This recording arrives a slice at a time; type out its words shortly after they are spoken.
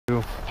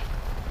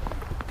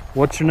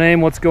What's your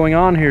name? What's going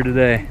on here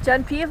today?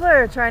 Jen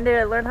Peevler, trying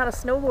to learn how to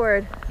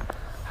snowboard.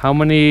 How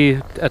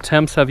many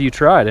attempts have you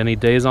tried? Any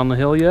days on the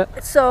hill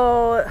yet?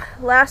 So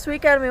last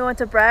weekend we went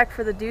to Brack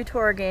for the Dew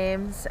Tour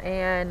games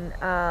and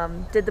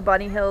did the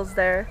bunny hills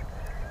there.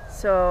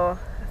 So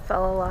I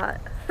fell a lot.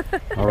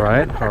 All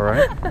right.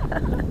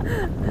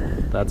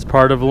 That's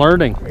part of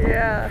learning.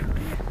 Yeah.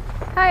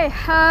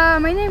 Hi,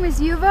 my name is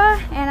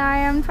Yuva and I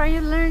am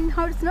trying to learn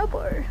how to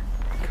snowboard.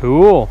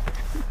 Cool.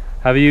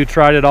 Have you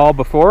tried it all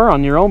before,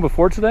 on your own,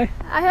 before today?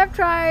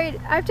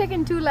 I've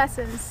taken 2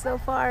 lessons so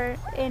far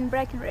in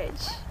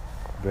Breckenridge.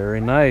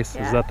 Very nice.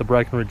 Yeah. Is that the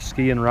Breckenridge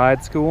Ski and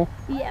Ride School?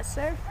 Yes,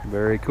 sir.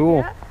 Very cool.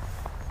 Yeah.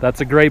 That's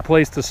a great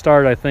place to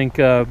start. I think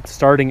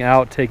starting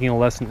out, taking a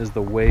lesson is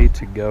the way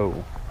to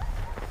go.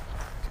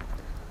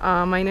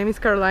 My name is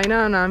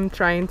Carolina and I'm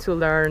trying to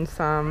learn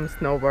some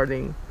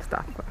snowboarding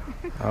stuff.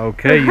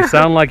 Okay, you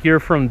sound like you're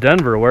from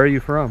Denver. Where are you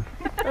from?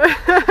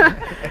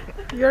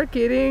 You're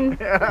kidding.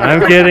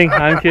 I'm kidding.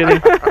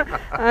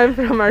 I'm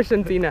from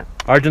Argentina.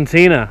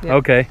 Argentina, Yeah.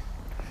 Okay.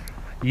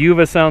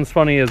 Yuva sounds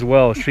funny as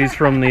well. She's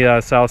from the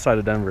south side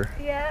of Denver.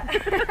 Yeah.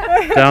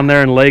 Down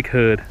there in Lake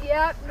Hood.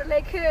 Yeah,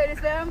 Lake Hood is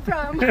where I'm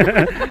from.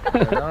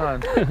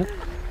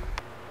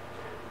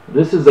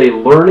 This is a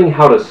learning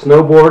how to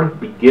snowboard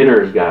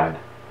beginner's guide.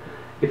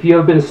 If you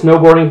have been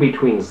snowboarding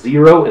between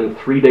 0 and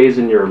 3 days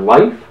in your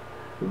life,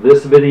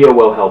 this video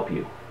will help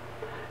you.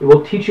 It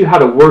will teach you how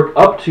to work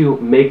up to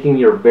making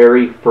your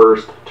very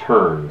first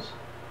turns.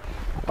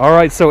 All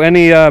right, so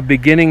any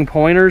beginning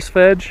pointers,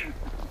 Ffej,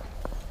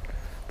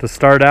 to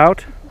start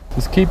out?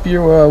 Just keep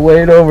your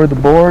weight over the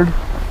board,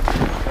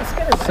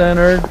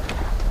 centered.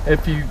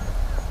 If you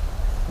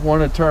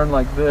want to turn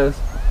like this,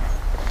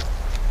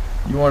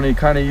 you want to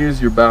kind of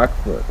use your back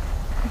foot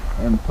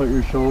and put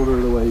your shoulder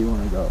the way you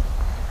want to go.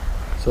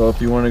 So if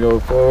you want to go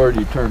forward,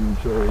 you turn your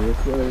shoulder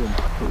this way and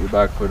put your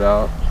back foot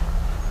out.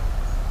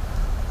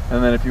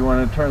 And then if you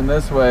want to turn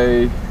this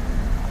way,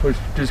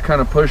 just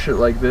kind of push it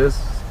like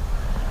this.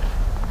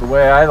 The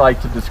way I like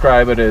to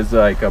describe it is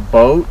like a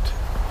boat.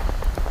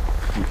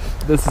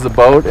 This is a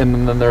boat,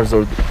 and then there's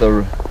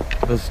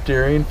the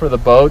steering for the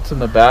boats in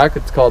the back.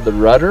 It's called the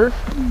rudder.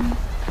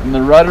 And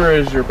the rudder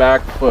is your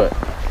back foot.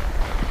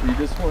 So you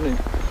just want to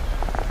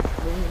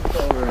lean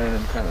over in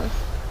and kind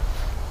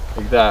of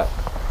like that.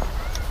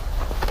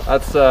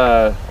 That's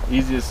the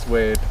easiest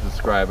way to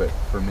describe it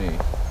for me.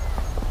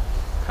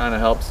 Kind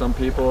of helps some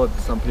people it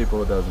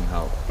doesn't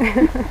help.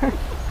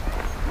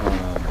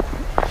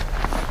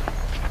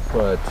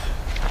 But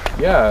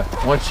yeah,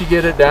 once you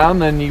get it down,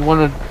 then you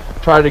want to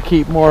try to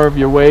keep more of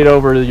your weight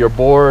over your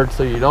board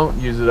so you don't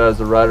use it as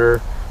a rudder,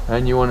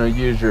 and you want to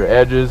use your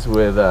edges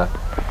with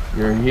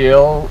your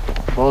heel,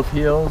 both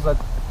heels at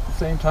the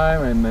same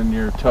time, and then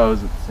your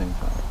toes at the same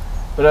time.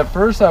 But at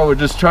first I would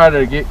just try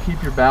to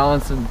keep your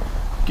balance and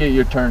get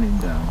your turning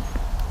down.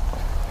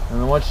 And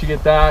then once you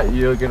get that,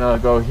 you're gonna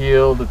go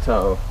heel to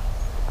toe.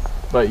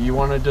 But you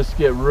want to just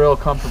get real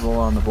comfortable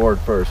on the board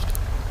first.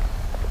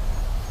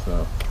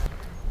 So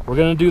We're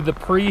gonna do the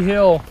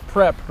pre-hill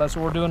prep. That's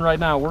what we're doing right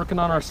now, working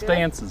on our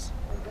stances.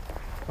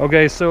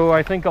 Okay, so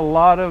I think a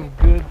lot of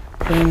good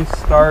things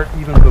start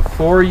even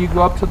before you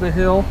go up to the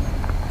hill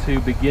to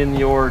begin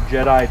your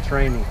Jedi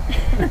training.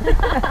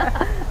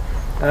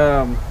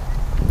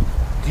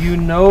 Do you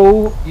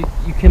know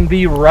you can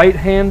be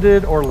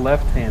right-handed or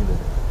left-handed?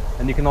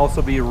 And you can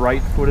also be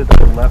right-footed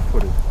or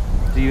left-footed.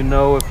 Do you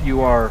know if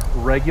you are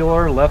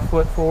regular left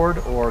foot forward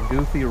or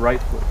goofy right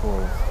foot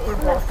forward? We're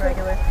both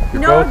regular.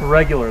 You're both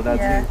regular.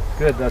 That's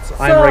good.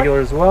 I'm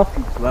regular as well.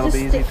 So that'll be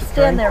easy to train.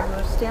 Stand there.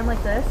 We'll stand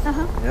like this.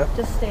 Yep.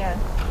 Just stand.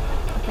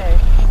 Okay.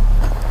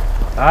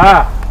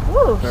 Ah.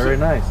 Ooh, very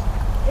nice.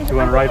 She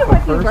went right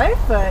foot first. Right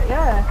foot.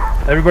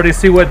 Yeah. Everybody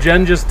see what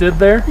Jen just did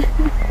there?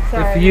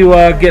 Sorry. If you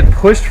get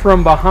pushed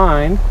from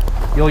behind,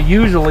 you'll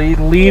usually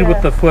lead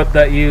with the foot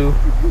that you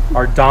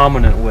are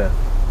dominant with.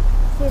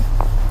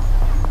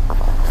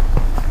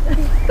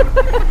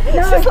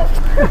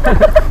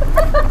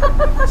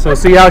 So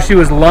see how she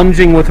was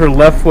lunging with her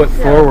left foot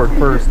forward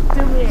first.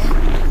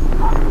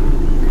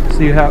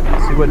 See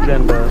what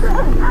Jen does.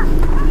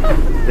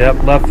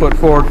 Yep, left foot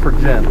forward for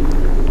Jen.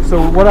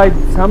 So what I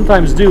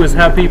sometimes do is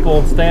have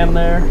people stand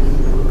there,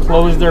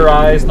 close their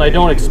eyes, and I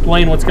don't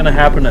explain what's going to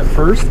happen at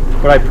first,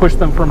 but I push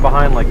them from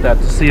behind like that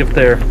to see if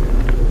they're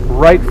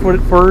right foot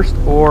first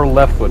or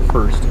left foot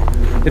first.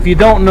 If you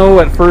don't know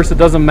at first, it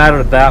doesn't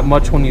matter that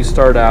much when you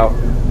start out,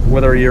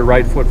 whether you're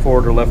right foot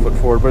forward or left foot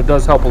forward, but it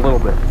does help a little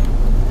bit.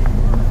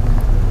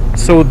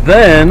 So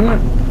then,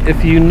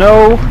 if you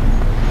know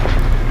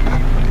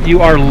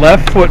you are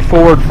left foot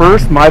forward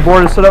first, my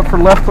board is set up for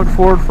left foot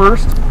forward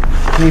first.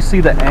 Can you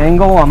see the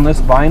angle on this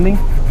binding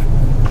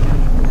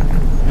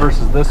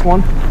versus this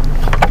one? Get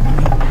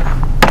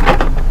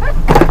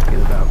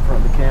it out in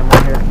front of the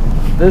camera here.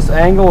 This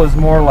angle is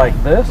more like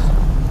this.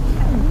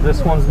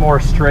 This one's more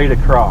straight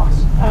across.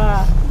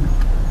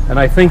 And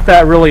I think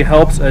that really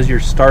helps as you're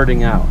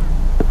starting out.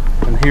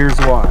 And here's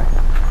why.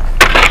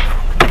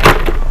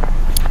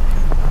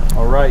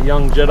 All right,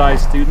 young Jedi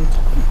student,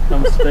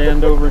 come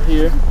stand over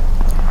here.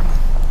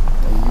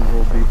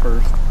 will be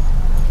first.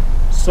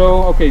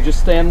 So, okay, just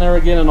stand there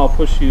again and I'll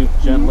push you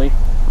gently.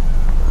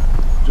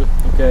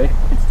 Okay,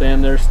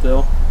 stand there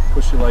still.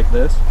 Push you like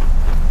this.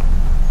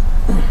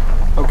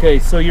 Okay,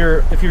 so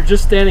if you're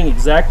just standing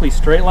exactly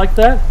straight like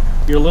that,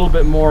 you're a little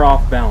bit more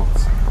off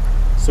balance.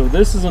 So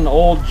this is an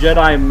old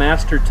Jedi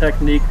master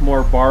technique,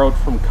 more borrowed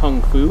from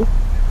Kung Fu.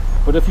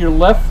 But if your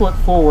left foot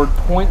forward,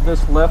 point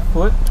this left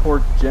foot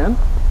towards Jen,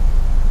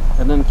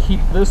 and then keep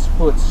this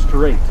foot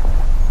straight.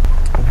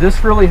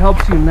 This really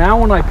helps you now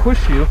when I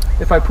push you.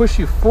 If I push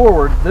you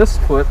forward, this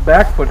foot,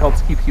 back foot,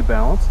 helps keep you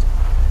balanced.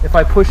 If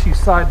I push you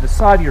side to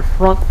side, your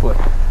front foot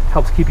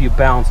helps keep you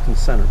balanced and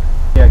centered.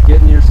 Yeah,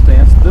 get in your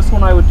stance. This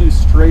one I would do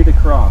straight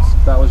across.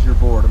 That was your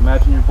board.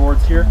 Imagine your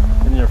board's here,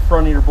 and your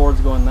front of your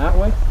board's going that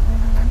way.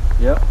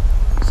 Yep.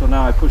 So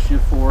now I push you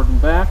forward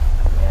and back.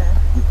 Yeah.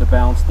 Get the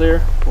balance there,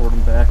 forward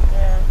and back.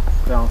 Yeah.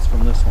 Balance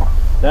from this one.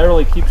 That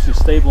really keeps you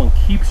stable and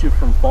keeps you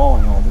from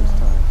falling all these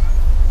times.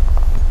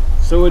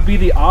 So it would be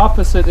the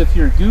opposite if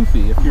you're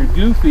goofy. If you're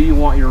goofy, you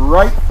want your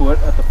right foot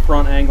at the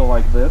front angle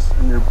like this,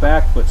 and your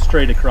back foot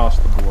straight across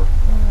the board.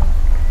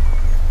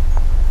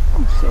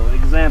 So an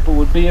example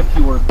would be if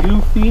you were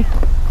goofy,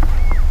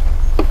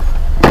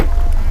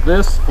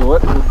 this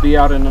foot would be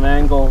out in an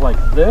angle like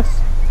this,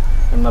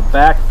 and the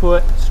back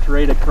foot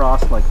straight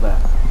across like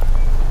that.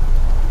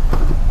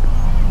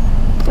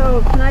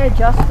 So can I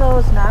adjust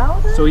those now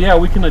then? So yeah,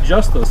 we can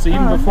adjust those. So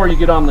even before you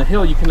get on the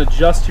hill, you can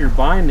adjust your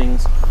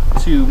bindings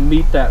to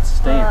meet that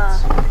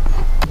stance.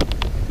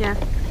 Yeah.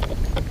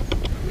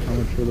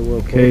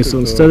 Okay, so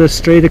instead of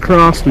straight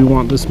across, we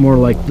want this more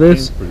like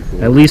this,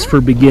 at least for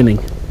beginning.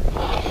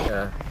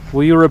 Yeah.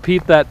 Will you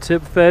repeat that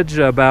tip,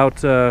 Ffej,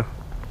 about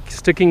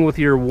sticking with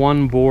your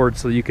one board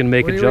so you can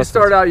make When adjustments? you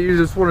start out, you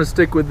just want to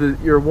stick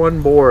with your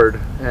one board,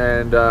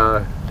 and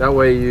that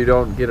way you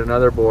don't get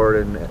another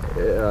board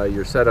and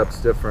your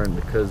setup's different,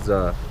 because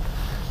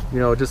you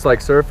know, just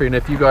like surfing,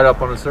 if you got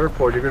up on a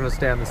surfboard, you're going to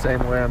stand the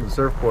same way on the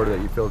surfboard that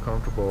you feel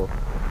comfortable.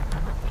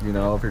 You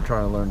know, if you're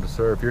trying to learn to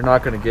surf, you're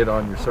not going to get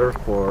on your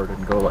surfboard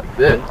and go like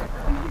this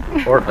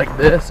or like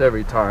this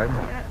every time.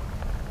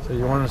 So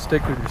you want to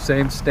stick with your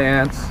same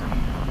stance.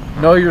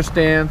 Know your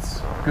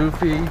stance,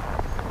 goofy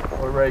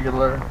or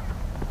regular.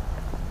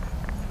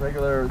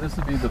 Regular, this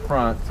would be the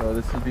front, so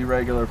this would be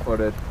regular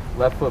footed.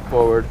 Left foot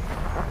forward,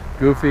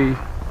 goofy,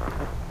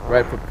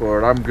 right foot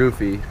forward. I'm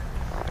goofy,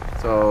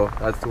 so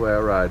that's the way I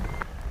ride.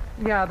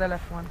 Yeah, the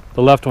left one.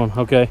 The left one,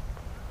 okay.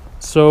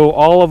 So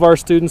all of our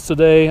students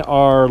today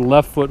are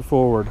left foot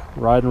forward,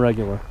 riding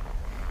regular.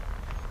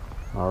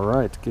 All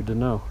right, good to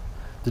know.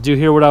 Did you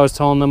hear what I was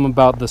telling them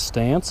about the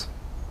stance?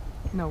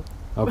 No.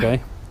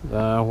 Okay,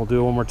 we'll do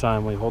it one more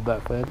time. Will you hold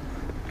that, Ffej?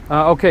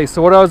 Okay,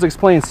 so what I was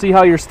explaining, see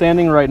how you're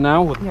standing right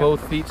now with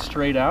both feet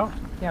straight out?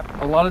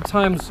 Yep. A lot of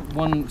times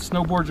when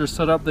snowboards are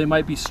set up, they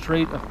might be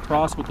straight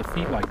across with the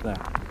feet like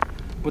that.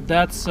 But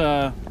that's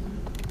a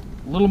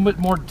little bit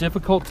more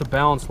difficult to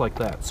balance like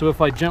that. So if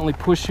I gently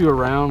push you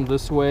around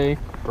this way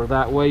or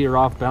that way, you're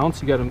off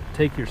balance. You got to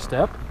take your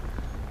step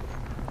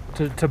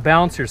to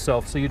balance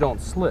yourself so you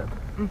don't slip.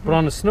 But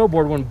on a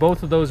snowboard, when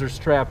both of those are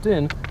strapped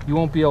in, you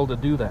won't be able to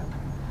do that.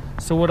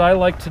 So what I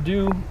like to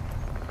do,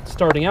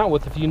 starting out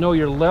with, if you know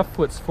your left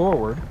foot's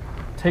forward,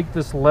 take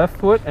this left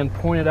foot and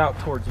point it out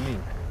towards me.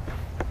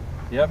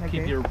 Yep,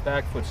 keep your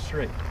back foot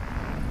straight.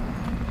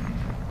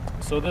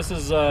 So this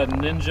is a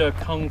ninja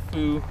kung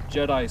fu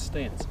Jedi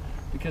stance.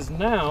 Because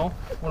now,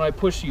 when I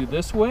push you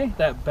this way,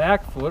 that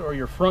back foot or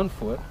your front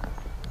foot,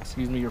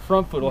 your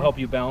front foot will help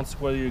you balance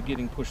whether you're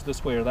getting pushed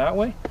this way or that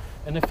way.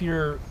 And if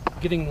you're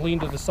getting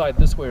leaned to the side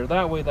this way or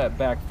that way, that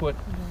back foot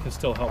can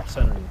still help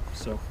center you.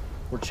 So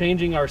we're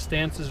changing our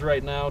stances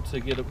right now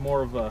to get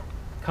more of a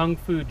kung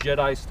fu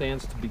Jedi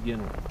stance to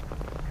begin with.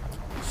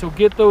 So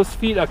get those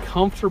feet a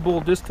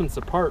comfortable distance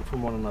apart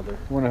from one another.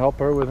 Want to help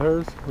her with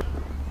hers?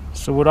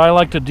 So what I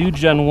like to do,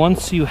 Jen,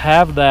 once you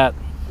have that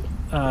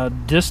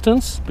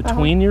distance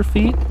between your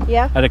feet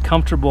at a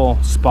comfortable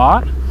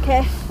spot,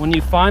 when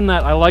you find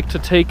that, I like to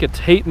take a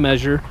tape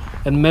measure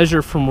and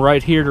measure from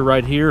right here to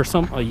right here, or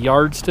a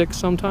yardstick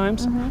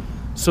sometimes,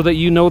 so that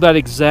you know that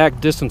exact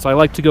distance. I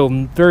like to go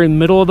very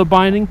middle of the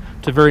binding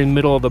to very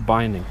middle of the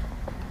binding.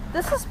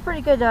 This is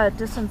pretty good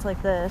distance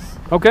like this.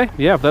 Okay,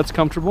 yeah, if that's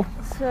comfortable,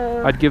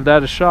 So I'd give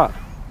that a shot.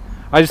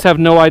 I just have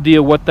no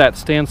idea what that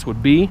stance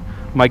would be.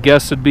 My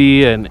guess would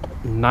be a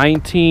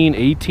 19,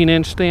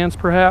 18-inch stance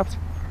perhaps.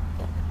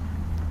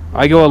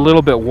 I go a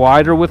little bit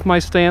wider with my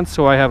stance,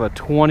 so I have a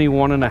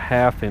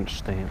 21.5-inch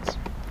stance.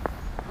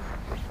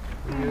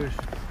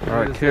 All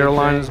right,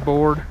 Carolina's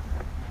board.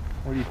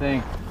 What do you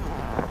think?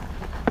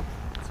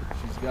 That's what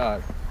she's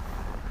got.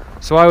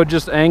 So I would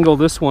just angle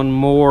this one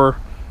more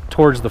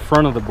towards the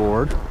front of the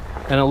board,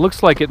 and it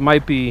looks like it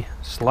might be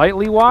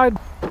slightly wide.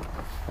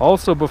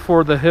 Also,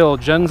 before the hill,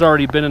 Jen's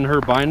already been in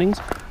her bindings,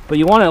 but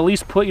you want to at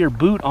least put your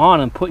boot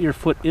on and put your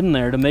foot in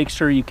there to make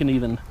sure you can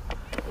even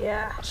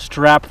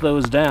strap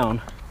those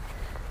down.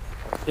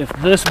 If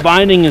this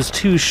binding is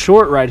too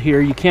short right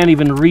here, you can't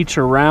even reach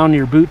around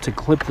your boot to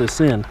clip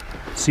this in.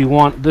 So you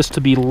want this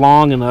to be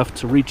long enough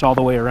to reach all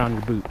the way around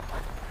your boot.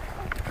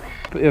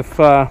 tip if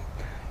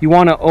you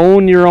want to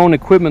own your own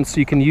equipment so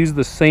you can use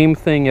the same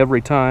thing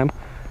every time.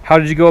 How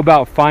did you go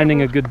about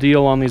finding a good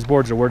deal on these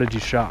boards, or where did you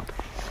shop?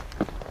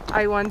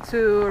 I went to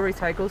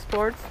Recycle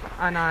Sports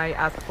and I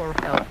asked for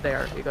help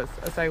there because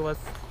as I was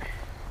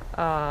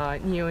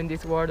new in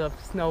this world of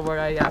snowboard,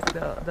 I asked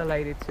the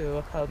lady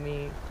to help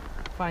me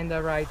find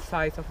the right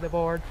size of the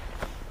board.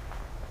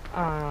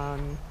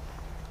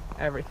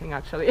 Everything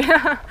actually.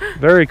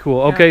 Very cool.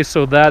 Yeah. Okay,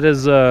 so that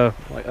is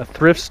like a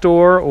thrift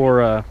store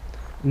or a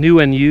new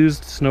and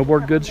used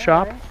snowboard goods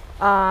shop?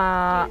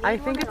 I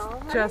think it's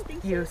just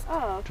used.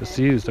 Just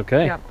used,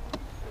 okay. Yeah.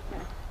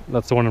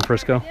 That's the one in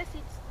Frisco?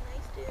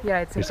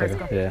 Yeah, it's in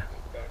Frisco. Yeah.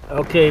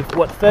 Okay,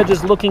 what Ffej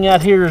is looking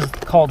at here is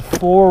called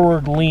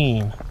forward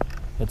lean.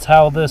 It's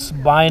how this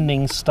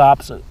binding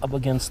stops up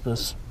against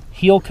this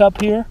heel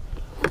cup here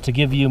to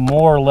give you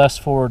more or less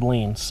forward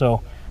lean.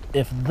 So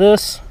if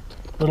this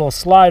little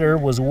slider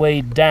was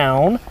weighed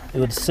down, it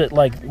would sit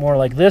like more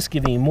like this,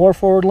 giving you more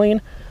forward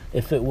lean.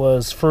 If it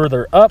was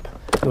further up,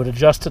 it would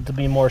adjust it to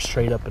be more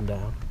straight up and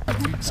down.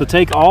 So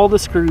take all the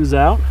screws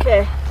out.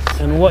 Okay.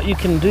 And what you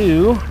can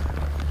do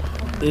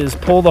is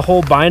pull the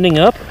whole binding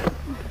up,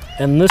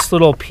 and this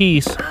little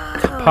piece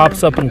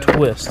pops up and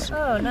twists.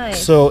 Oh,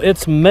 nice. So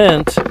it's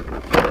meant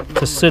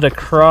to sit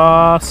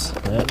across.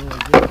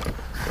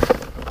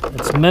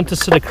 It's meant to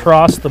sit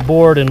across the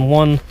board in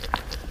one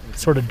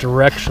sort of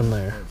direction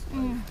there.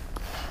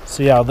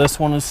 See how this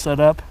one is set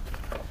up?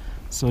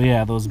 So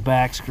yeah, those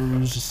back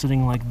screws just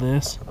sitting like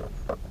this.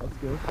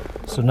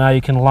 So now you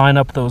can line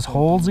up those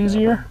holes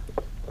easier.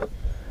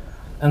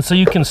 And so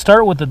you can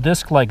start with the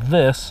disc like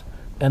this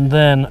and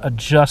then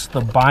adjust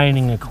the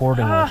binding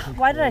accordingly.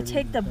 Why did I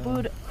take the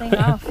boot thing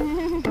off?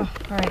 All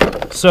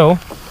right. So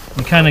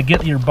you kind of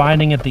get your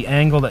binding at the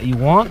angle that you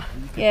want,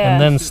 Yeah.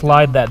 and then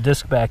slide that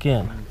disc back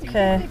in.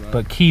 Okay.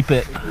 But keep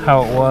it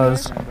how it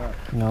was,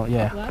 you know,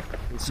 yeah,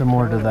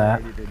 similar to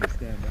that.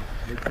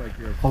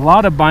 A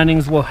lot of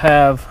bindings will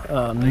have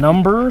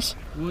numbers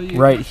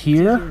right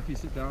here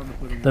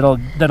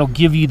that'll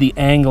give you the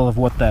angle of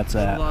what that's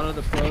at.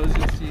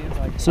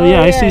 So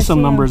yeah, I see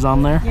some numbers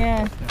on there.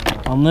 Yeah.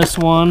 On this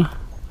one,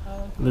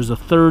 there's a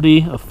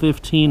 30, a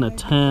 15, a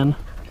 10.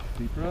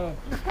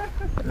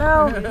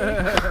 No.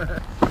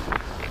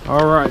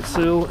 All right,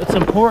 so it's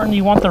important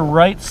you want the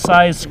right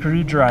size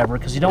screwdriver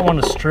because you don't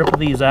want to strip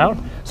these out.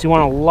 So you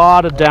want a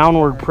lot of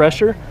downward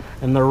pressure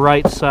and the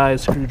right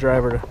size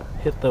screwdriver to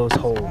hit those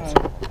holes.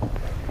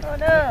 Oh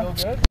no.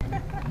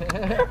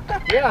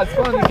 Yeah, it's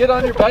fun to get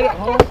on your bike at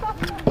home.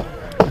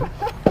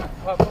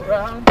 Hop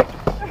around.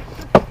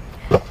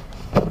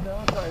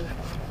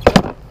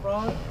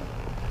 Front.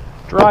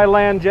 Dry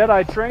land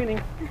Jedi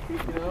training. You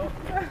know,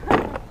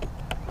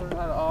 learn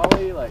how to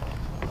ollie, like,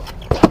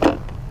 you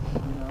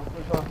know,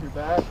 push off your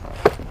back,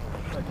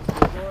 like a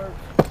skateboard.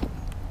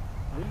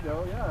 There you go,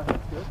 yeah,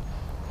 that's good.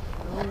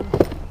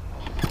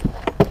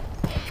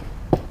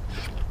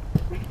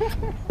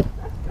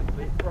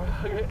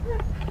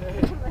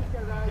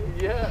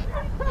 Yeah.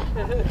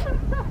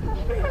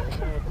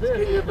 Let's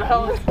get your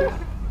balance.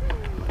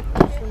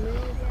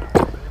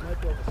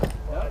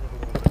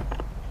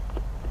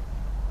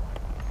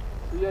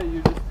 So yeah,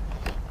 you just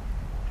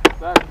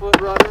back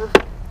foot rudder.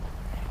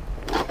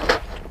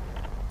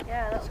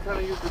 Yeah. Just kind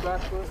of use your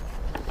back foot.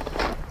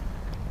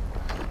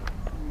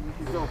 You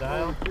can go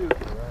forward too.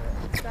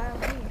 Style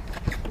me.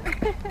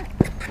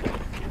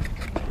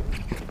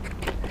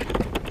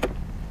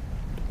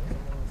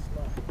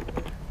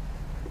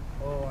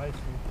 Oh, I see.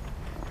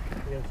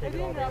 You gotta take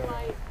it all together.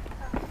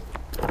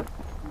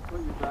 You put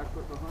your back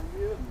foot behind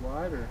you and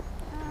wider.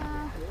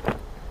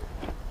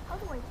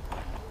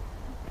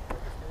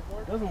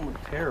 It doesn't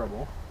look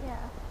terrible. Yeah.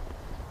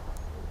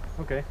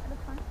 Okay. That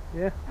looks fun.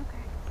 Yeah.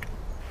 Okay.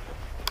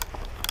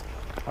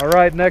 All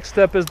right, next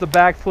step is the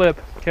backflip.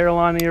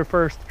 Carolina, you're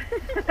first.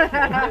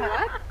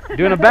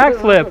 Doing a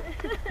backflip.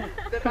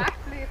 The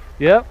backflip.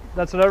 Yep,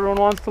 that's what everyone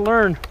wants to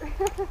learn.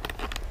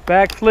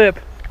 Backflip,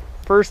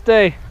 first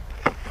day.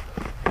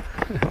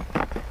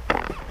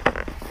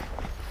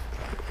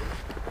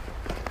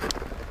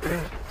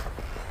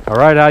 All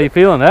right, how you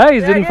feeling? Hey,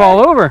 you didn't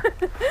fall over.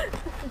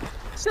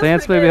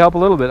 Stance maybe help a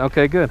little bit.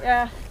 Okay, good.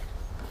 Yeah.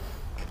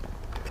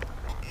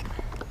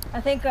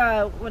 I think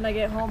when I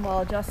get home, I'll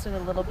adjust it a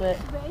little bit.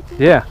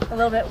 Yeah. A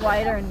little bit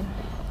wider and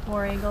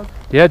more angled.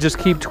 Yeah, just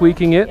keep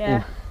tweaking it.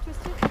 Yeah.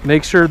 And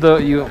make sure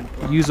that you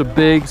use a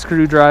big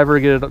screwdriver,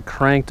 get it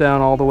cranked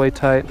down all the way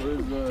tight.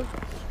 Feels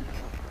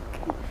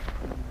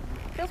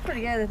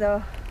pretty good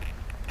though.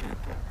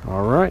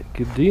 All right,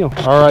 good deal.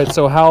 All right,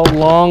 so how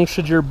long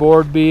should your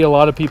board be? A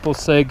lot of people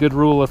say good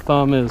rule of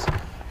thumb is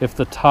if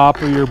the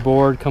top of your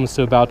board comes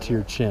to about to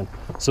your chin.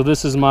 So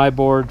this is my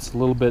board. It's a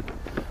little bit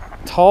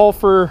tall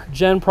for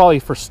Jen, probably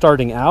for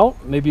starting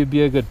out. Maybe it'd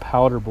be a good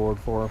powder board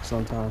for her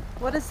sometime.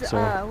 What does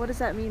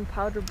that mean,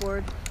 powder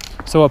board?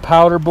 So a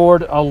powder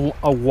board, a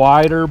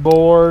wider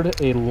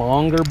board, a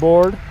longer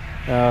board,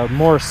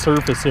 more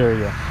surface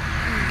area.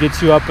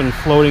 Gets you up and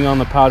floating on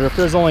the powder. If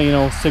there's only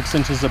 6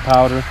 inches of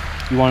powder,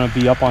 you want to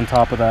be up on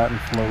top of that and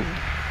float.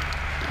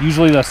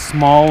 Usually the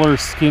smaller,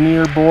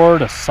 skinnier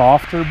board, a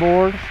softer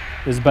board,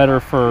 is better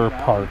for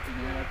park.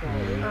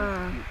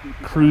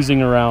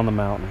 Cruising around the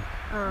mountain.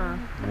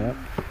 Yep.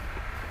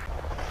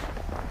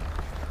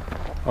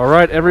 All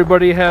right,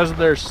 everybody has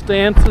their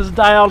stances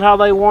dialed how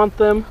they want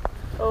them.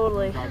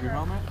 Totally.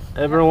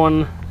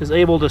 Everyone is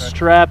able to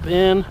strap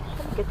in,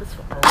 Get this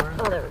one.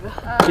 Oh, there we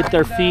go. get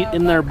their feet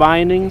in their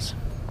bindings.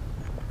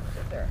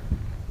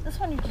 This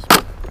one you just.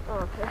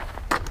 Oh, okay.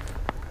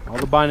 All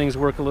the bindings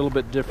work a little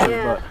bit different,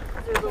 Yeah.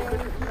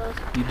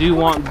 but you do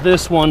want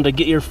this one to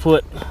get your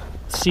foot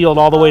sealed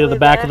all the way to the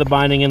back of the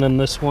binding, and then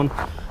this one.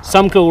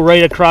 Some go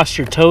right across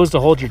your toes to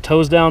hold your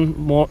toes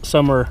down.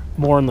 Some are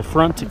more in the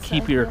front to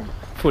keep your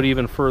foot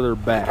even further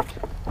back.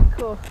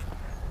 Cool.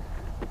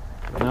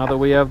 Now that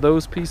we have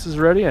those pieces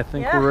ready, I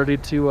think we're ready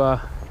to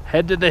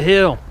head to the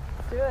hill.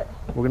 Let's do it.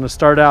 We're going to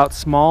start out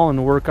small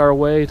and work our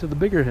way to the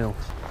bigger hills.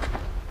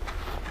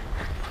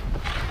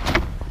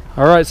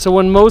 All right, so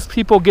when most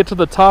people get to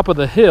the top of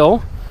the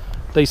hill,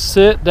 they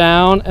sit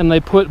down and they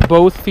put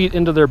both feet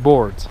into their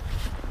boards.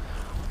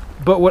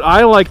 But what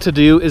I like to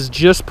do is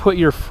just put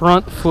your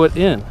front foot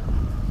in.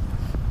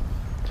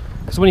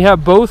 Because when you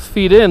have both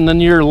feet in, then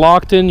you're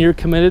locked in, you're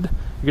committed.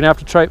 You're going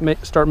to have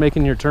to start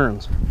making your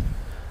turns.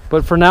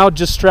 But for now,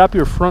 just strap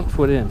your front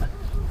foot in.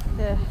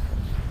 Yeah.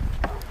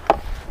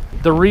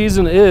 The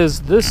reason is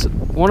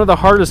one of the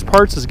hardest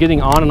parts is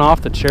getting on and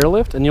off the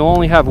chairlift, and you'll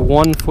only have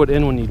one foot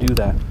in when you do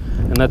that.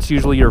 And that's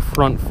usually your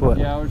front foot.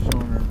 Yeah, I was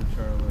showing her the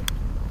chairlift.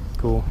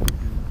 Cool.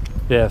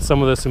 Yeah,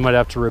 some of this we might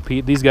have to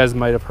repeat. These guys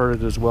might have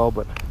heard it as well,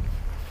 but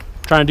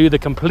trying to do the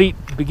complete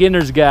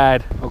beginner's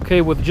guide.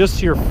 Okay, with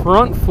just your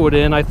front foot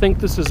in, I think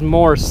this is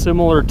more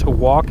similar to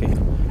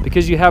walking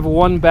because you have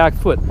one back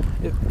foot.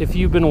 If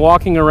you've been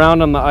walking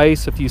around on the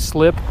ice, if you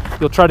slip,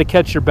 you'll try to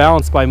catch your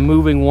balance by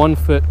moving one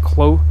foot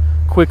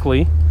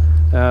quickly,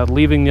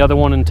 leaving the other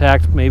one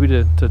intact, maybe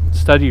to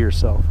steady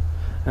yourself.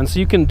 And so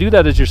you can do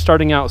that as you're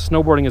starting out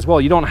snowboarding as well.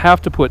 You don't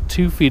have to put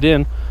 2 feet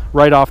in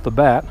right off the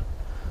bat.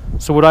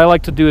 So what I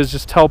like to do is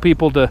just tell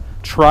people to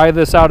try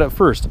this out at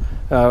first.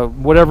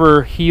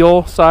 Whatever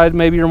heel side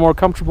maybe you're more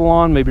comfortable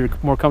on, maybe you're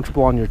more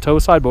comfortable on your toe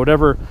side, but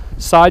whatever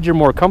side you're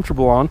more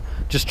comfortable on,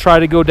 just try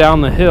to go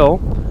down the hill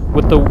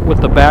with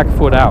the back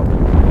foot out.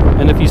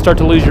 And if you start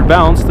to lose your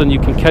balance, then you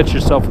can catch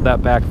yourself with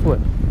that back foot.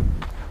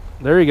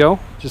 There you go.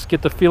 Just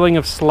get the feeling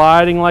of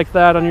sliding like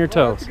that on your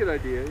toes. That's a good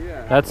idea,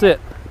 yeah. That's it.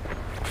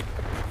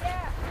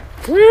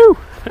 Woo!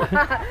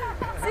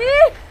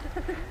 See?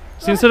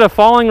 So instead of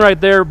falling right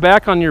there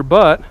back on your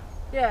butt,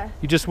 Yeah.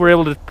 you just were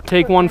able to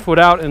take one foot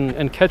out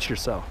and catch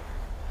yourself.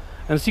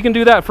 And so you can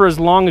do that for as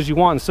long as you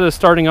want. Instead of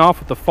starting off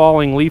with the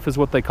falling leaf is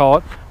what they call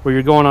it, where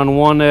you're going on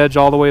one edge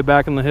all the way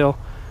back in the hill,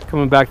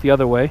 coming back the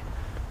other way.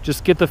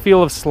 Just get the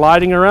feel of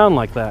sliding around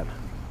like that.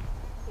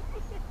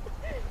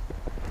 Yeah,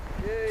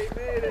 you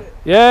made it.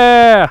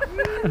 Yeah!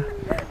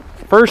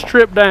 First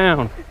trip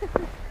down.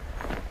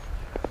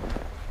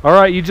 All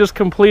right, you just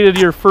completed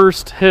your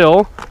first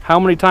hill. How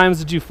many times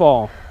did you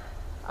fall?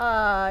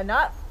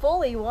 Not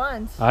fully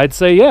once. I'd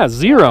say, yeah,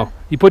 0.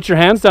 You put your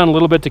hands down a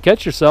little bit to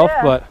catch yourself,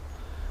 but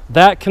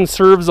that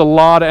conserves a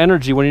lot of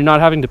energy when you're not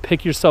having to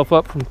pick yourself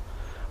up from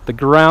the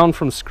ground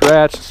from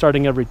scratch,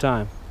 starting every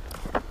time.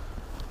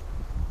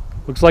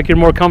 Looks like you're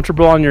more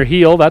comfortable on your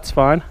heel. That's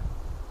fine.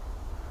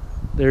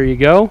 There you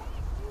go.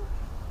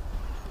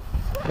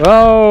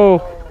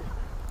 Oh,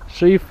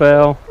 she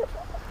fell.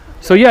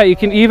 So yeah, you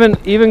can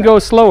even go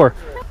slower,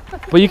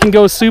 but you can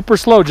go super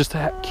slow. Just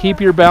to keep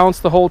your balance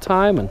the whole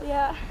time. And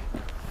Yeah.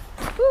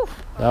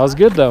 that was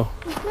good though.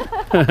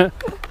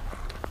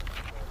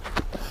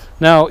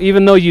 Now,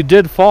 even though you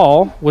did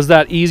fall, was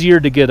that easier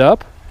to get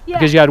up? Yeah.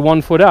 Because you had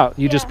one foot out.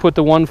 You just Yeah. put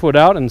the one foot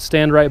out and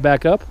stand right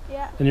back up,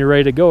 Yeah. and you're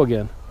ready to go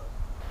again.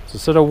 So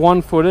instead of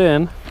one foot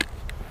in,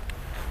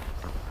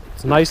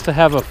 it's nice to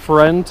have a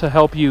friend to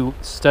help you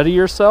steady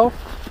yourself.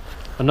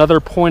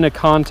 Another point of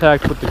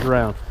contact with the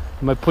ground.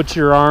 You might put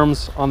your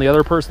arms on the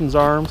other person's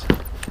arms.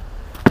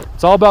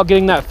 It's all about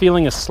getting that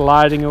feeling of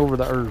sliding over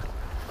the earth.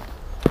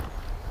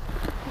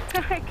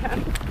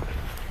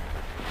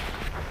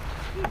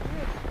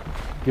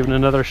 Giving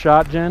another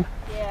shot, Jen?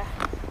 Yeah.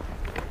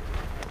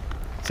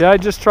 See, I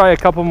just try a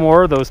couple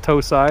more of those toe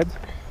sides.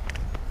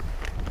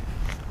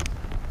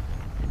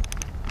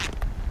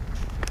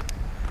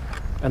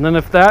 And then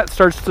if that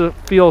starts to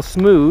feel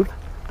smooth,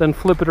 then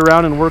flip it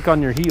around and work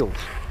on your heels.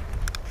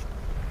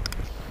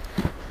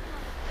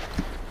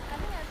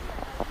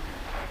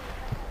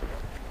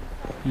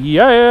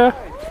 Yeah!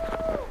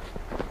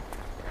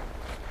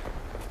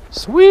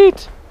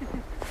 Sweet!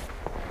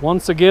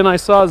 Once again, I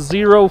saw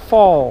 0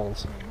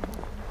 falls.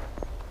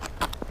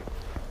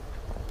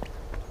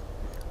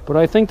 But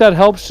I think that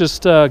helps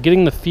just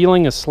getting the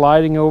feeling of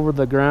sliding over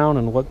the ground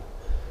and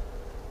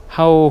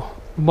how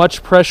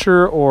much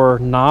pressure or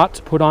not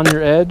to put on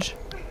your edge.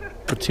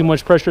 With too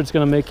much pressure, it's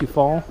going to make you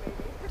fall.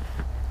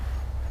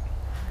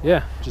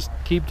 Yeah, just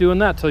keep doing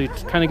that till you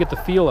kind of get the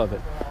feel of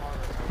it.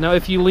 Now,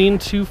 if you lean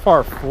too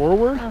far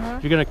forward,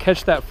 you're going to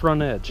catch that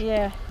front edge.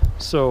 Yeah.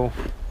 So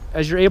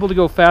as you're able to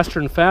go faster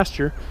and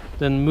faster,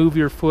 then move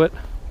your foot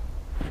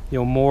you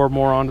know, more and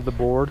more onto the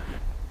board.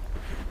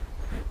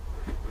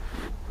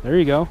 There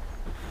you go.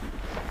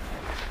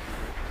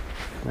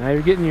 Now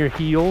you're getting your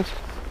heels.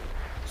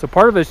 So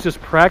part of it's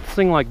just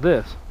practicing like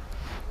this.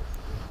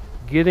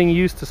 Getting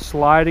used to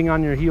sliding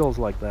on your heels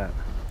like that.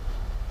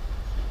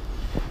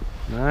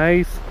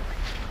 Nice.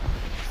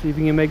 See if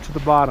you can make to the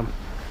bottom.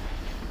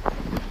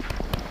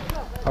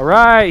 All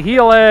right,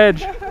 heel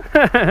edge.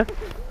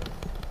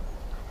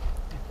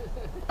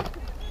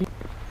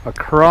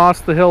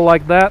 Across the hill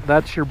like that,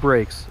 that's your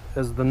brakes.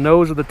 As the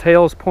nose or the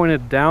tail is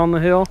pointed down the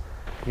hill,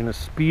 you're gonna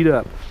speed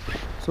up.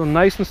 So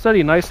nice and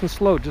steady, nice and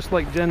slow, just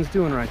like Jen's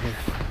doing right here.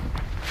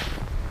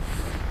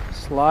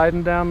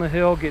 Sliding down the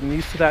hill, getting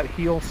used to that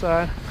heel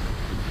side.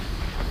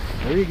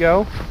 There you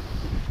go.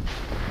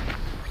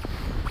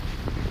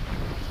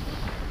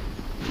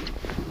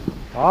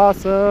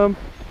 Awesome.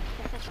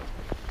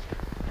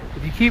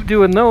 If you keep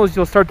doing those,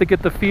 you'll start to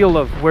get the feel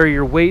of where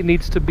your weight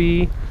needs to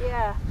be.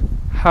 Yeah.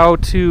 How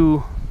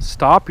to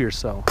stop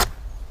yourself.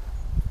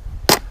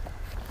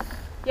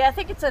 Yeah, I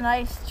think it's a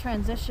nice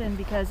transition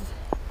because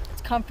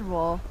it's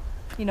comfortable.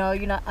 You know,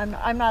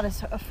 I'm not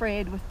as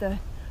afraid with the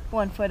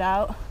 1 foot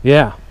out.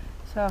 Yeah.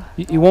 So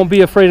you won't be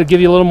afraid to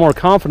give you a little more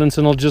confidence,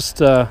 and it'll just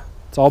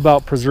it's all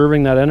about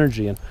preserving that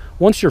energy. And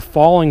once you're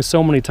falling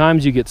so many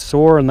times, you get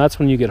sore, and that's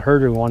when you get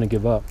hurt or want to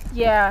give up.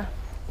 yeah.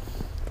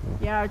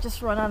 Yeah, I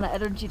just run on the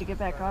energy to get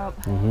back up.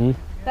 Mm-hmm.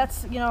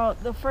 That's, you know,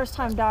 the first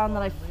time down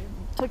that I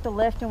took the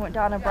lift and went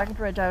down a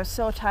Breckenridge, I was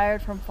so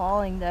tired from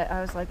falling that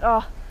I was like,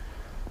 oh,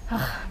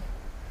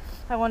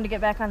 I wanted to get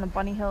back on the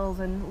bunny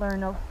hills and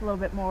learn a little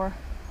bit more.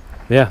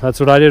 Yeah, that's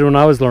what I did when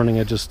I was learning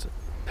it. Just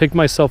picked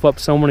myself up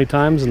so many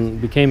times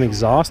and became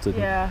exhausted.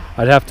 Yeah.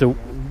 I'd have to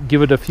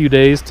give it a few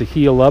days to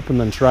heal up and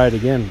then try it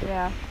again. But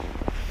Yeah.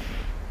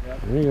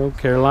 there you go.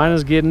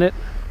 Carolina's getting it.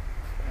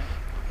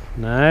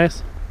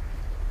 Nice.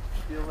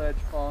 Heel edge,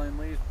 falling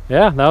lead.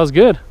 Yeah, that was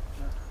good.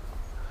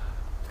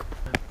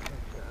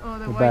 Oh,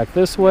 the Go white. back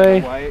this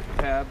way, White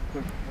tab.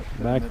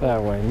 back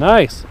that way.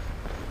 Nice.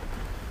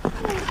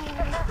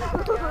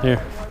 Here.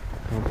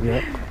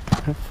 Yep.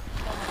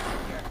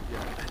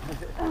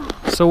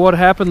 So what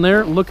happened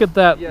there? Look at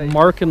that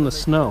mark in the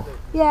snow.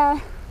 Yeah.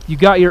 You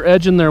got your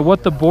edge in there.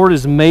 What the board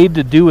is made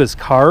to do is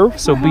carve,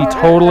 so be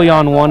totally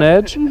on one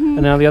edge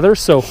and on the other.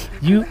 So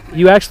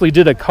you actually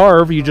did a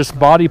carve, you just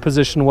body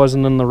position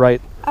wasn't in the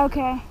right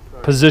Okay.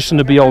 position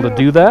to be able to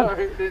do that.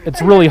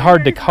 It's really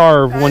hard to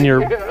carve when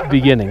you're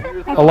beginning.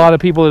 A lot of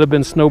people that have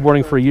been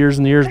snowboarding for years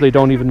and years, they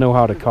don't even know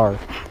how to carve.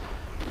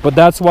 But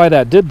that's why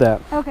that did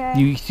that. Okay.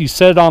 You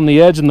set it on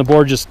the edge and the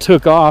board just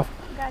took off.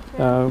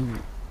 Gotcha.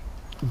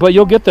 But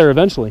you'll get there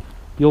eventually.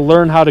 You'll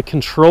learn how to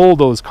control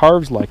those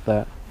carves like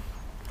that.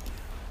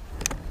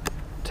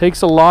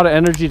 Takes a lot of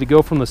energy to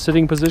go from the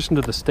sitting position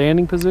to the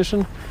standing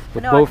position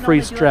with No, I both can feet only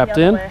do it the strapped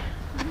other in. way.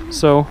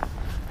 So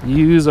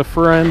use a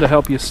friend to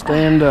help you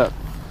stand up.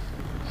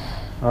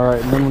 All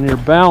right, and then when you're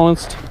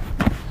balanced,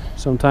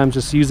 sometimes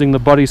just using the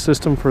buddy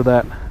system for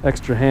that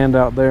extra hand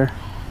out there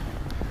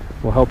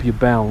will help you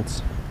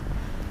balance.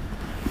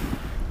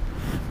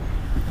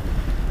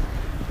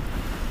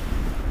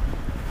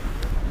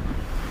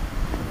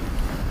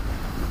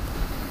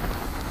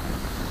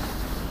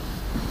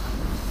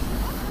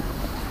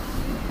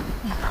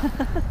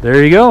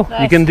 There you go.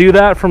 Nice. You can do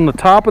that from the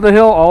top of the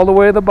hill all the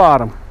way to the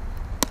bottom.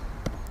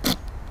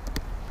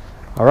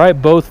 All right,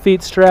 both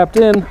feet strapped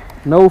in,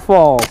 no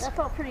falls. That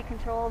felt pretty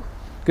controlled.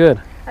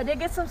 Good. I did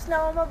get some snow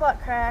on my butt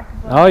crack.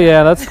 But Oh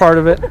yeah, that's part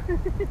of it.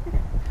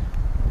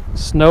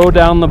 Snow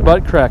down the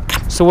butt crack.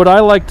 So what I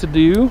like to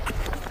do,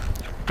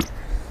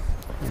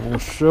 I'll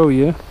show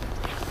you,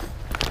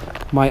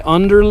 my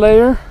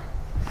underlayer,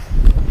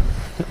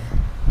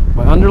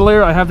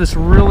 I have this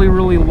really,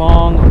 really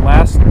long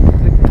elastic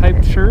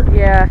type shirt,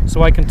 Yeah.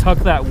 so I can tuck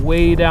that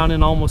way down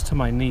in almost to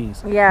my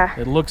knees. Yeah.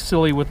 It looks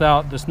silly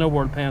without the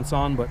snowboard pants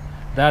on, but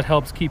that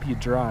helps keep you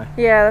dry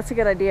Yeah, that's a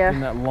good idea. in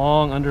that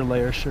long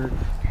underlayer shirt.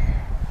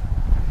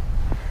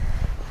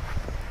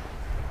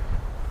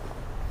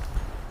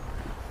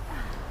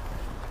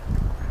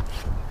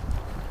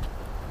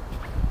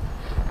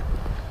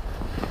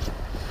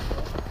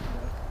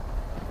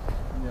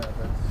 Yeah,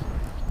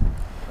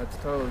 that's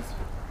toes.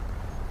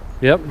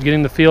 Yep,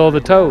 getting the feel of the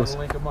toes.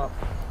 Link them up.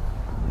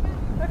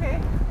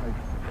 Okay.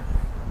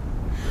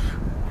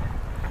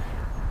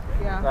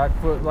 Yeah.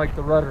 Back foot like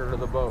the rudder of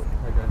the boat,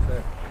 like I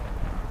said.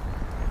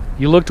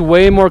 You looked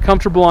way more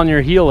comfortable on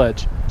your heel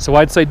edge. So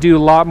I'd say do a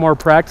lot more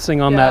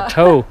practicing on that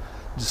toe.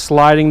 Just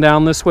sliding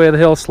down this way of the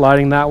hill,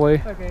 sliding that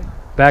way, Okay.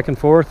 back and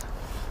forth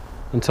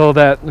until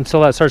that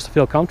starts to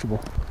feel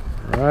comfortable.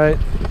 All right.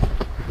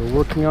 We're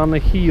working on the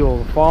heel,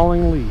 the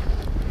falling lead.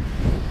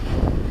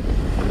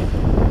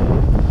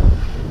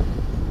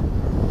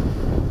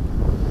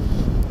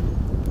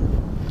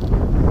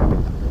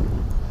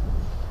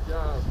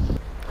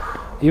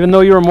 Even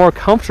though you were more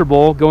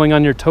comfortable going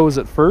on your toes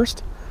at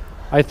first,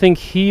 I think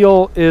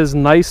heel is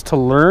nice to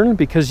learn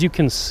because you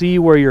can see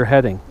where you're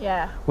heading.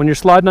 Yeah. When you're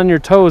sliding on your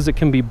toes, it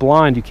can be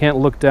blind. You can't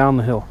look down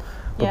the hill.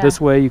 But Yeah. this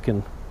way you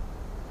can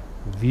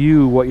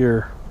view what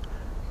you're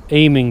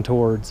aiming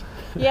towards.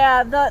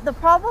 Yeah, the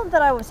problem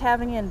that I was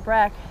having in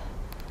Breck,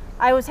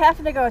 I was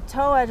having to go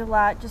toe edge a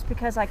lot just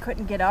because I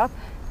couldn't get up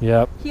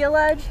Yep. heel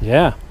edge.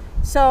 Yeah.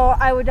 So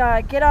I would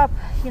get up,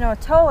 you know,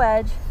 toe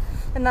edge,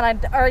 and then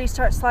I'd already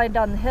start sliding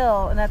down the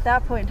hill. And at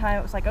that point in time,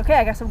 it was like, okay,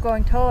 I guess I'm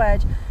going toe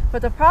edge.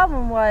 But the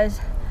problem was,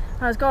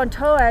 when I was going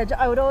toe edge,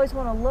 I would always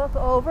want to look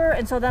over,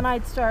 and so then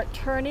I'd start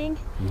turning,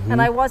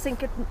 and I wasn't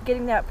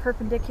getting that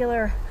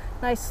perpendicular,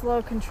 nice,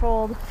 slow,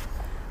 controlled.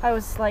 I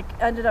was like,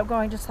 ended up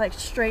going just like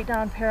straight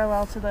down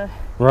parallel to the.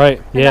 Right.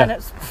 And Yeah. then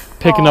it's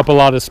Picking up a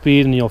lot of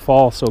speed and you'll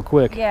fall so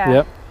quick. Yeah.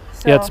 Yep.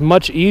 So, Yeah, it's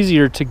much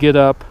easier to get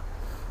up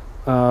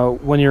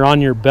when you're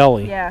on your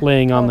belly, Yeah,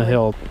 laying on the totally.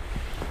 hill.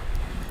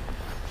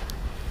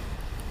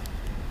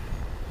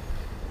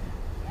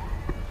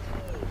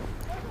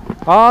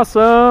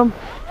 Awesome.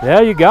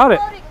 Yeah, you got it.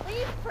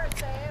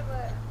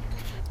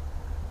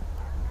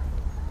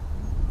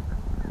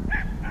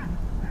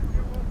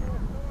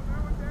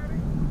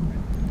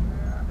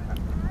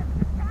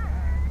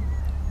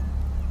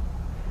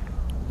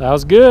 That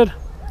was good.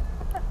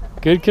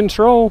 Good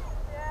control.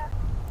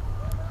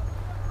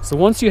 So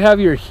once you have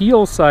your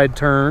heel side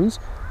turns,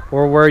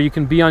 or where you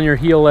can be on your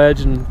heel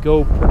edge and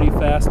go pretty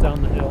fast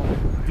down the hill,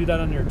 do that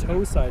on your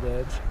toe side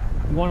edge.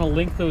 You want to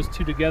link those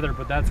two together,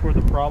 but that's where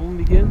the problem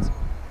begins.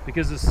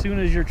 Because as soon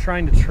as you're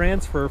trying to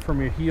transfer from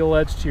your heel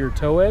edge to your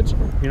toe edge,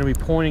 you're going to be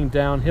pointing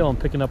downhill and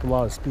picking up a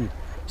lot of speed.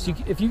 So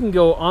if you can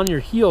go on your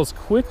heels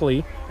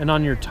quickly and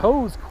on your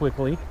toes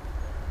quickly,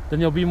 then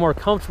you'll be more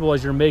comfortable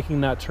as you're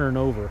making that turn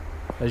over.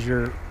 As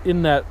you're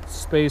in that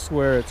space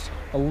where it's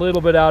a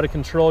little bit out of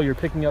control, you're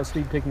picking up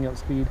speed,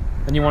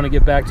 and you want to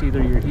get back to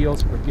either your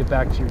heels or get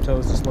back to your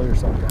toes to slow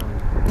yourself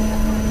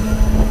down.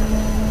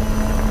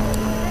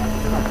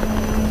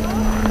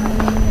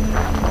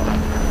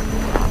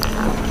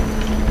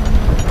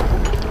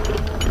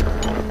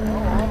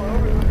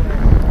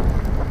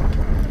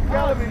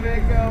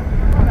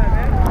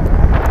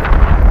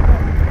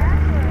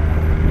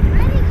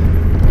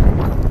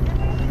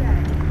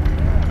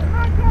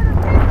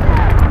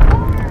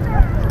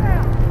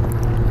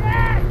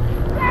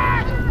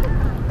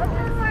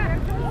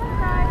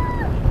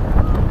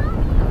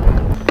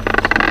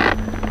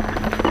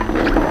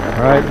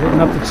 All right, hitting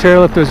up the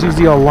chairlift, there's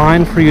usually a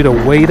line for you to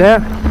wait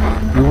at.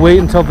 You wait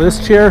until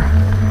this chair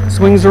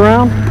swings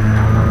around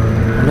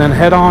and then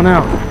head on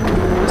out.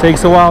 It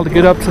takes a while to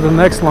get up to the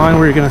next line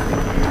where you're gonna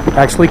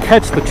actually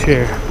catch the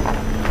chair.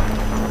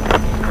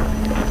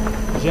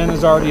 Jen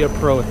is already a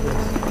pro at this.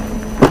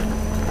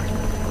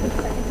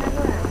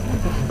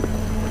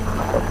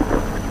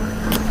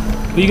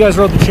 But you guys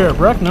rode the chair at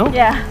Breck, no?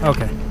 Yeah.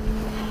 Okay.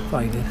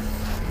 Thought you did.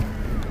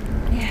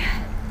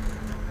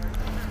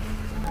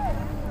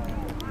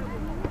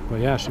 Well,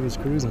 yeah, she was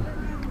cruising.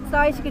 It's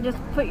nice you can just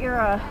put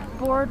your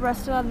board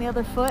rested on the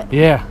other foot.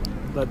 Yeah,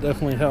 that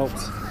definitely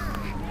helps.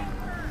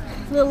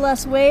 A little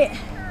less weight.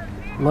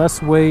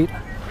 Less weight.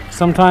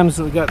 Sometimes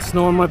we got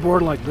snow on my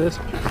board like this.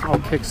 I'll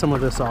kick some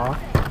of this off.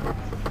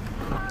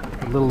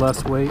 A little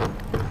less weight.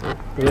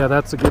 But yeah,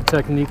 that's a good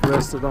technique,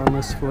 rested on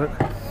this foot.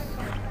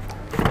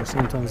 Or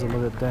sometimes I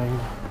let it dang,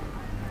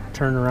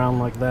 turn around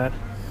like that.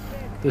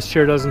 This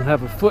chair doesn't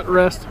have a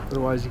footrest,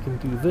 otherwise you can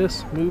do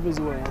this move as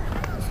well.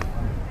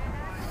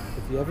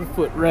 If you have a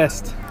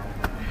footrest.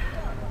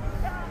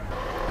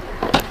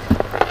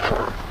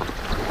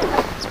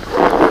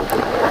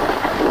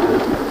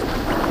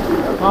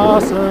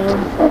 Awesome.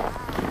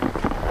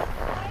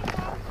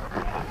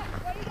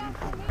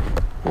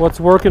 What's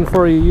working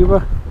for you,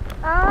 Yuva?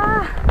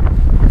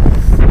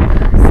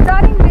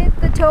 Starting with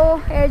the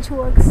toe edge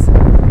works.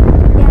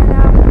 And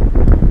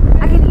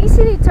I can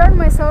easily turn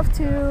myself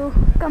to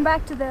come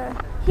back to the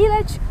heel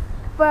edge,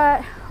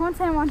 but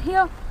once I'm on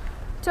heel,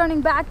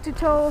 turning back to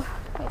toe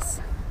is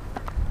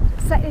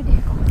slightly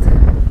difficult.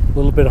 A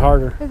little bit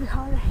harder. A bit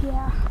harder,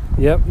 yeah.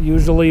 Yep,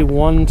 usually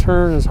one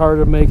turn is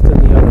harder to make than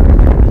the other.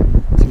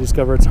 So you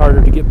discover it's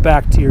harder to get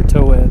back to your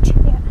toe edge.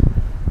 Yeah.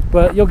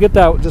 But you'll get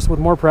that just with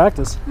more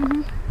practice.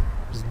 Mm-hmm.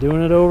 Just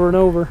doing it over and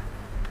over.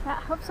 Yeah,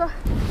 I hope so.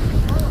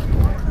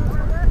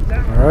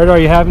 All right, are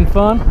you having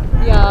fun?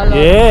 Yeah. I love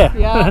Yeah. it.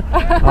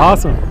 Yeah.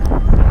 Awesome.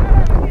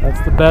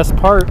 That's the best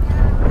part.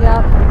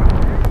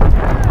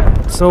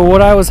 Yeah. So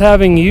what I was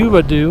having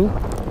Yuva do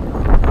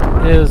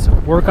is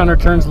work on her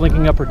turns,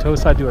 linking up her toe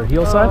side to her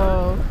heel side.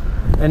 Oh.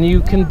 And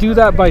you can do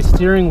that by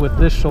steering with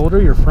this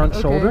shoulder, your front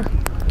shoulder.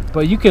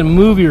 But you can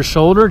move your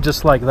shoulder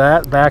just like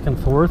that, back and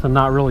forth, and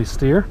not really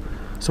steer.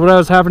 So what I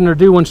was having her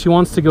do when she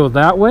wants to go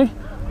that way,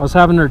 I was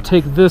having her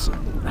take this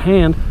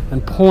hand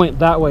and point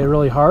that way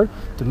really hard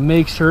to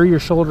make sure your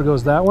shoulder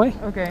goes that way.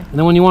 Okay. And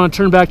then when you want to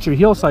turn back to your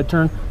heel side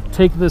turn,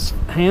 take this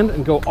hand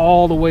and go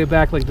all the way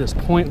back like this,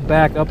 point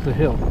back up the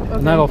hill.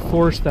 And that'll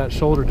force that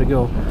shoulder to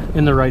go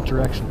in the right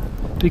direction.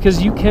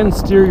 Because you can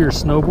steer your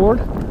snowboard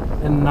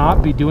and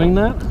not be doing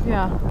that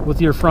Yeah.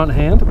 with your front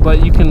hand,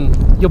 but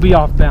you'll be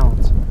off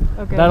balance.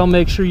 Okay. That'll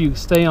make sure you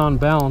stay on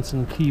balance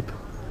and keep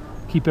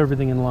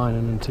everything in line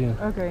and in tune.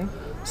 Okay.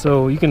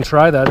 So you can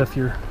try that if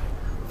you're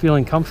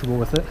feeling comfortable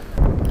with it.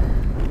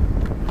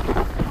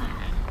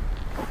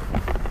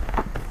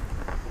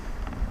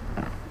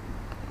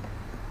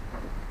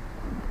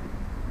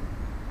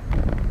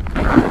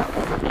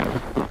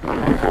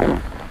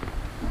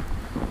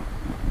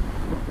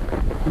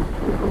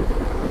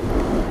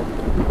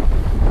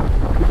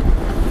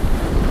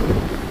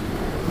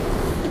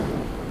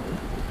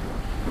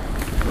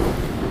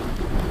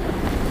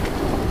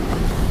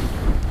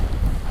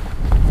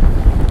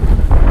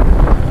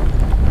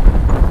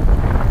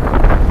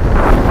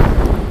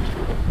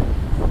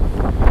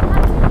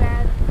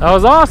 That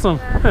was awesome.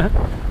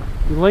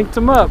 You linked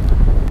them up.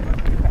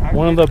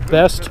 One of the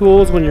best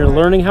tools when you're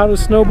learning how to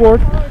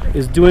snowboard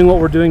is doing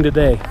what we're doing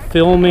today.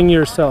 Filming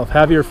yourself.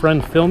 Have your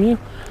friend film you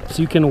so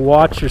you can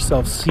watch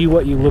yourself, see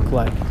what you look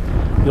like.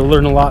 You'll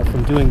learn a lot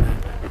from doing that.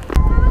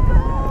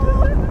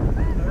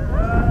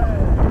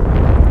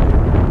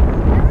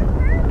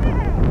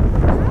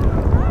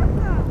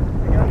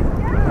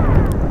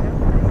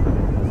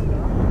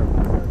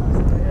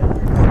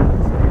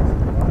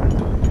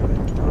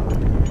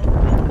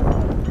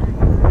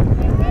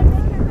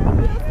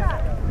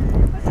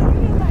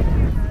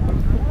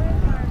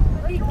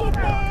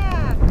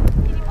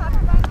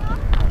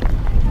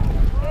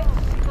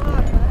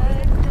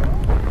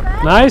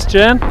 Nice,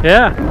 Jen.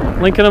 Yeah,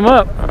 linking them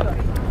up.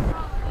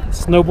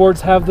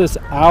 Snowboards have this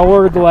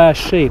hourglass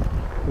shape.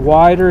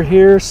 Wider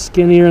here,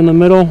 skinnier in the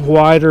middle,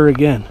 wider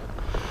again.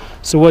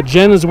 So what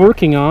Jen is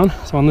working on,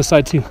 so on this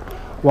side too,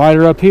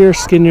 wider up here,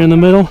 skinnier in the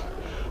middle,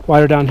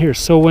 wider down here.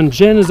 So when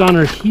Jen is on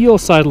her heel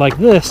side like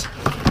this,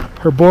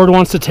 her board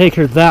wants to take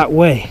her that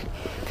way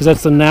because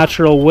that's the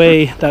natural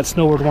way that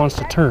snowboard wants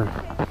to turn.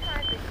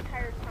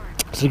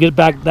 So to get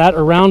back that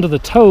around to the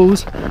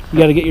toes, you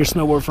got to get your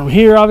snowboard from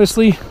here,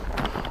 obviously,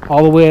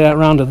 all the way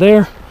around to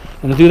there.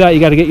 And to do that, you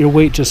got to get your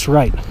weight just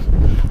right.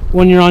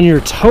 When you're on your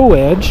toe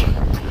edge,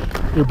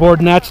 your board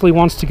naturally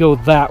wants to go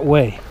that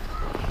way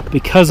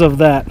because of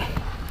that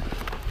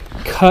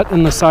cut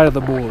in the side of the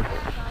board.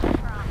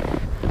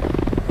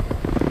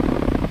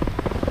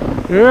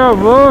 Yeah,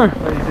 boy.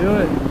 How you do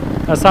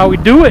it? That's how we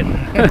do it.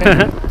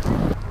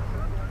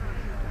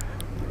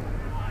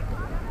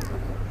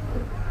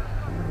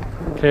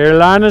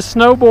 Carolina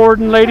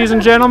snowboarding, ladies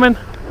and gentlemen.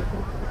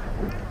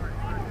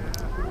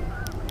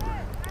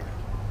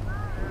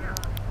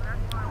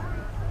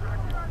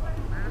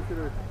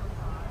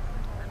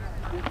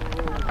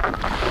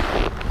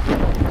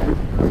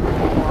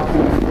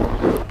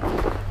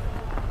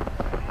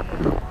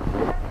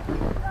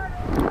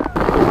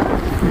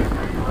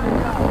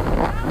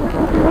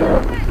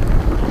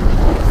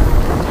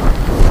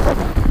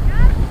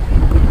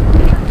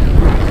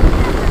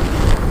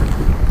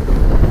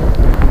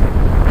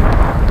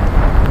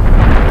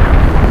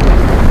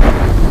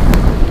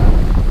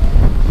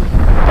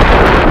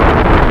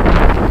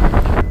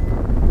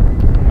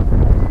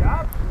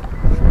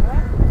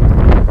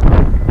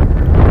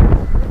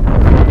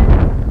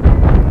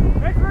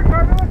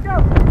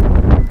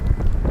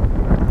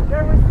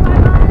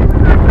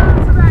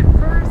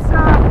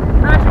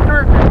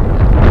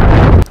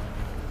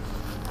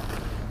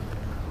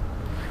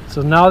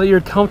 So now that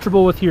you're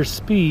comfortable with your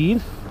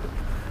speed,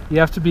 you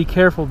have to be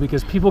careful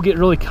because people get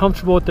really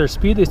comfortable with their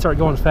speed. They start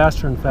going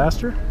faster and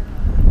faster.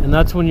 And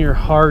that's when your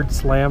hard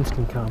slams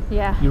can come.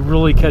 Yeah. You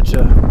really catch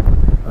a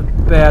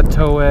bad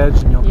toe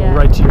edge and you'll go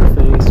right to your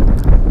face.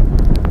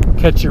 Or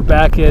catch your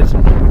back edge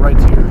and go right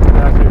to your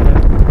back of your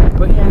head.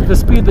 But the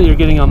speed that you're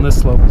getting on this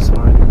slope is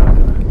fine. You're not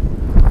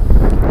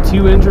gonna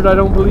too injured, I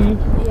don't believe.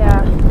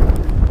 Yeah.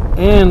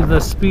 And the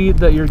speed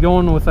that you're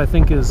going with, I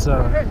think, is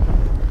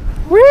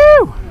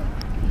woo!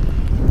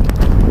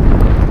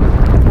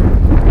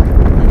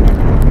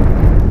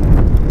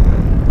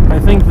 I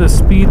think the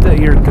speed that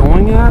you're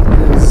going at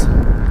is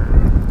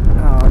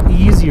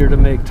easier to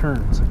make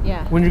turns.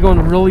 Yeah. When you're going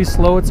really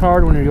slow, it's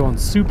hard. When you're going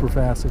super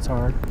fast, it's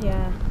hard.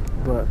 Yeah.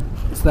 But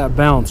it's that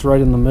bounce right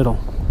in the middle.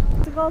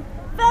 It's called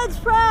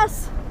Ffej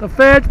press. The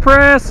Ffej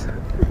press.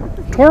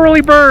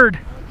 Twirly bird.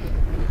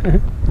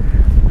 That's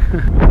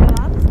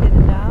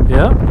getting down.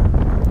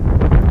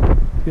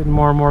 Yep. Getting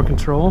more and more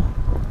control.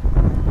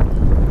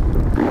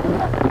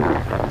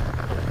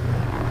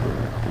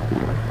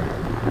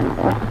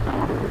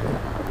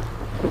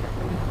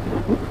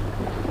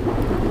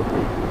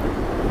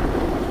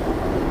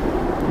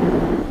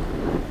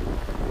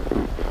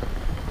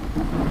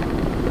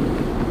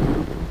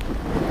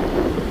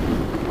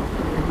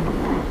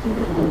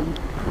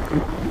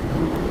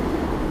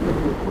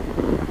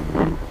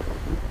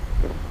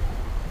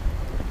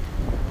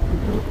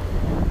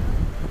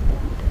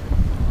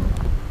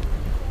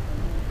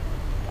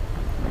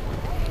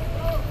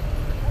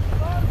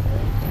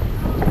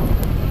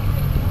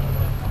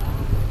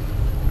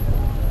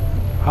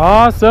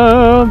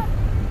 Awesome!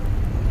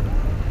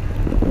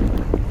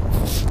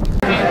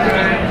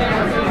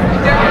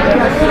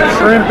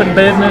 Shrimp and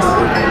business.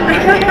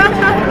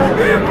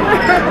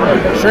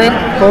 Shrimp,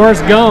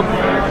 Forrest Gump.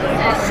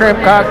 shrimp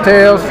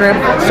cocktail,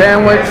 shrimp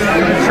sandwich,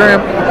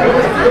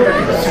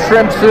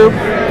 shrimp soup.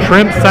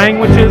 Shrimp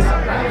sandwiches.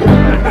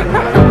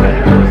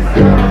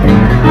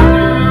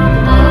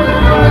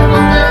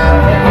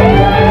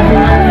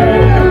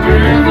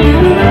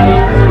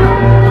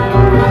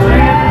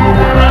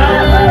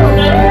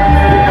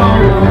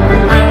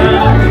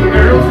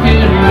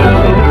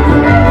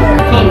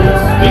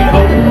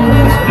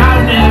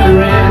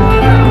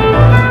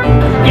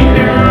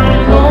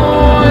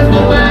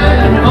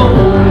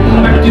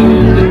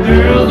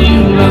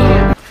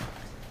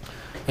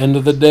 End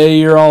of the day,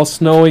 you're all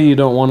snowy. You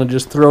don't want to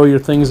just throw your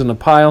things in a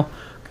pile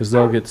because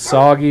they'll get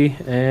soggy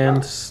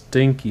and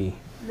stinky.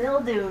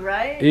 Mildew,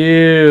 right?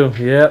 Ew,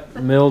 yep,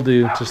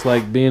 mildew, just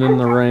like being in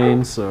the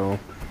rain. So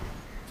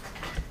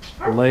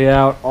lay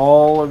out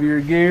all of your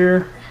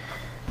gear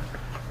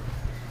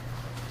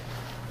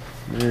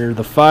near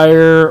the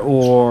fire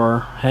or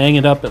hang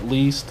it up at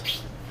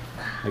least.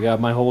 I got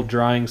my whole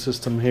drying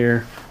system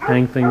here.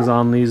 Hang things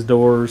on these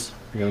doors.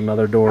 I got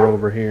another door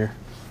over here.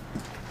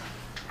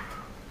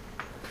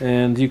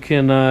 And you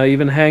can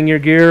even hang your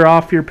gear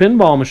off your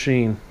pinball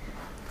machine.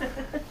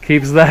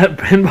 Keeps that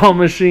pinball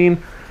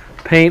machine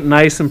paint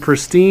nice and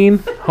pristine.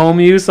 Home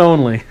use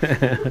only.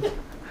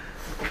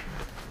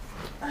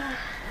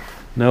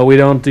 No, we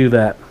don't do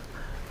that.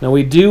 Now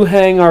we do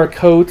hang our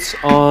coats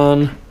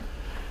on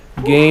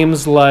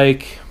games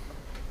like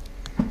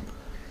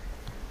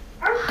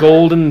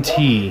Golden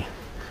Tee.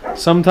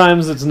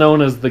 Sometimes it's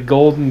known as the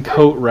golden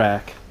coat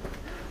rack.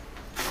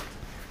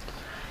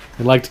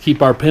 We like to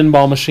keep our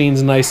pinball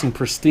machines nice and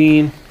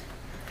pristine.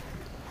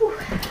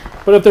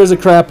 But if there's a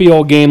crappy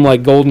old game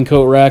like Golden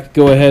Coat Rack,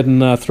 go ahead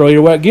and throw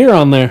your wet gear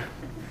on there.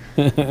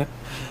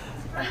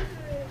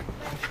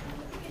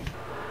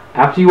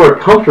 After you are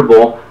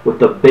comfortable with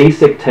the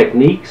basic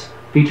techniques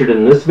featured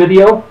in this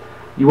video,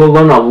 you will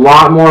learn a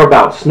lot more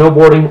about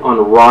snowboarding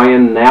on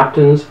Ryan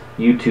Napton's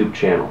YouTube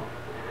channel.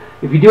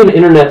 If you do an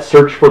internet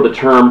search for the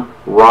term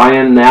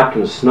Ryan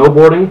Napton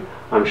Snowboarding,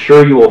 I'm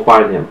sure you will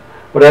find him.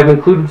 But I've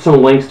included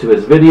some links to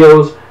his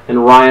videos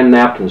and Ryan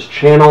Napton's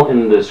channel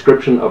in the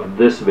description of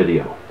this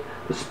video.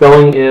 The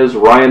spelling is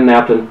Ryan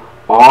Napton,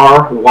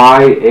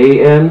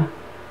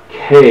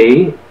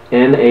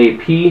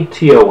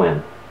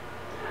 RyanKnapton.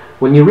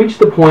 When you reach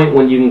the point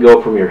when you can go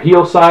from your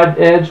heel side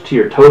edge to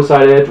your toe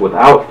side edge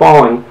without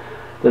falling,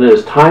 then it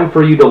is time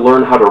for you to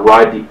learn how to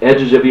ride the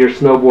edges of your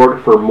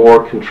snowboard for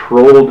more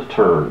controlled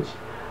turns.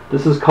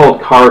 This is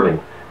called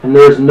carving, and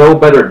there is no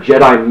better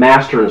Jedi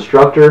Master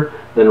instructor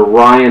than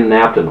Ryan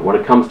Napton when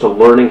it comes to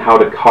learning how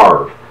to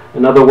carve.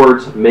 In other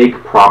words,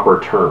 make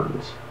proper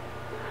turns.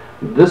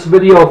 This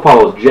video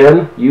follows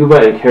Jen,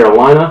 Yuva, and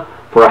Carolina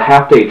for a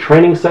half-day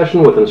training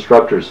session with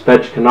instructors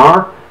Ffej,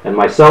 Knar, and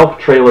myself,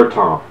 Trailer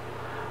Tom.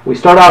 We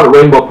start out at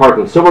Rainbow Park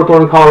in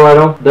Silverthorne,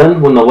 Colorado.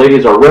 Then, when the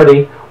ladies are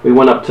ready, we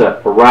went up to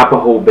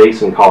Arapahoe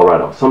Basin,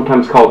 Colorado,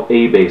 sometimes called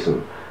A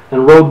Basin,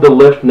 and rode the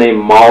lift named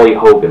Molly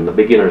Hogan, the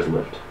beginner's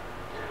lift.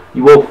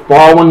 You will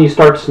fall when you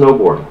start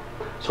snowboarding,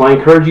 so I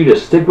encourage you to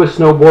stick with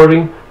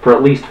snowboarding for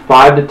at least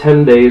 5 to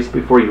 10 days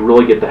before you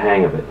really get the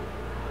hang of it.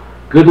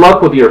 Good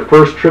luck with your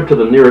first trip to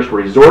the nearest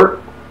resort,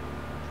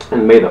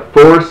 and may the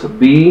force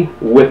be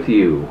with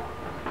you.